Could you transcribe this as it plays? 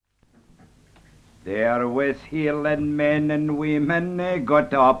There was Hielanmen and women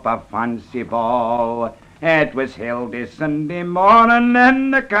got up a fancy ball. It was held a Sunday morning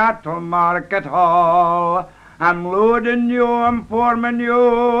in the cattle market hall. I'm loading you, I'm forming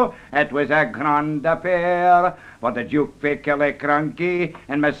you. It was a grand affair, for the Duke of Killiecrankie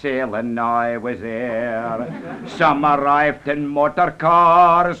and masel and I was there. Some arrived in motor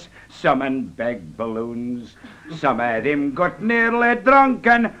cars, some in big balloons. Some of them got nearly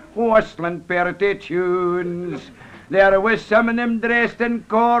drunken, whistling pretty tunes. There was some of them dressed in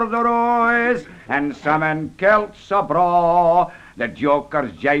corduroys, and some in kilts of braw. The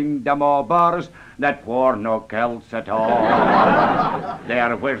jokers joined the mobbers that wore no kilts at all.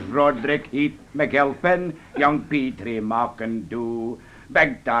 There was Roderick Heath McGilpin, young Petrie Mockandoo,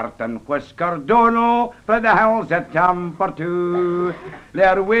 big tartan-whiskered Donal for the hills of Tampertoo.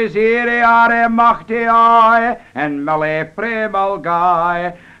 There was eerie-arry Muchty Aye and Mulgey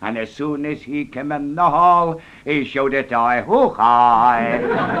An, and as soon as he came in the hall, he shouted aye, hooch-aye.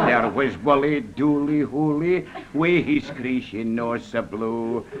 There was Willie Dooly Hooly Wi, his creasy nose so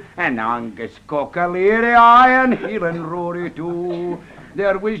blue, An Angus Cockaleerie Aye and Hielan Rory too.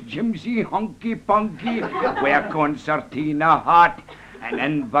 There was Jeemsie Hankie-Pankie Wi, a concertina hat, An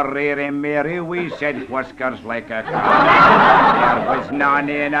Inverary Mary Wi said whiskers like a cat. There was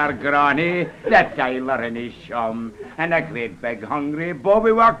Nanny and her granny, the tailor and his chum, and a great big hungry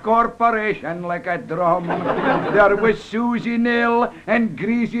Bobby with a corporation like a drum. There was Susie Nell and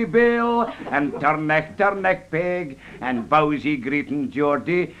Greasy Bill and Turnich-Turnich pig and Bowsy greeting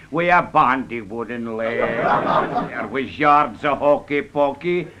Geordie with a bandy wooden leg. There was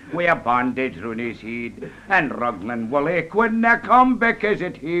Yards-o-Hokey-Pokey with a bandage round his head, and Ruglen Wullie couldn't come because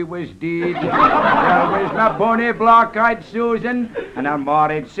he was dead. There was my bonny black-eyed Susan and her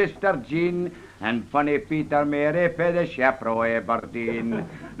married sister Jean, and funny Peter Mary for the chaperone Aiberdeen.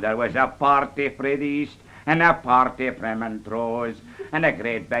 There was a party frae the east and a party from Montrose, and a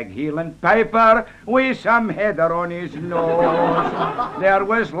great big Hielan piper with some heather on his nose. There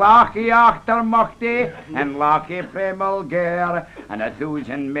was Lachie Auchtermuchty and Lachie frae Mulgair, and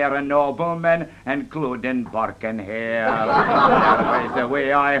 1,000 mere noblemen, including Burke and hair. There was the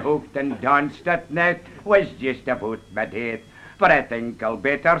way I hooked and danced at night was just about my death. But I think I'll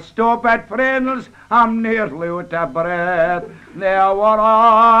better stop at friends, I'm nearly out of breath. There were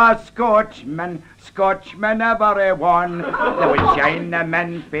all Scotchmen every one. There was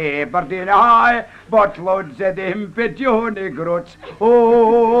Chinamen for Aiberdeen Aye, but loads of them for Johnny Groats.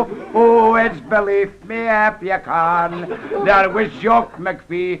 Oh, it's believe me if you can. There was Jock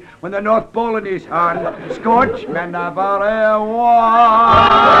McBeath with the North Pole in his hand. Scotchmen every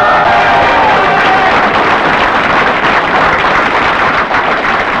one.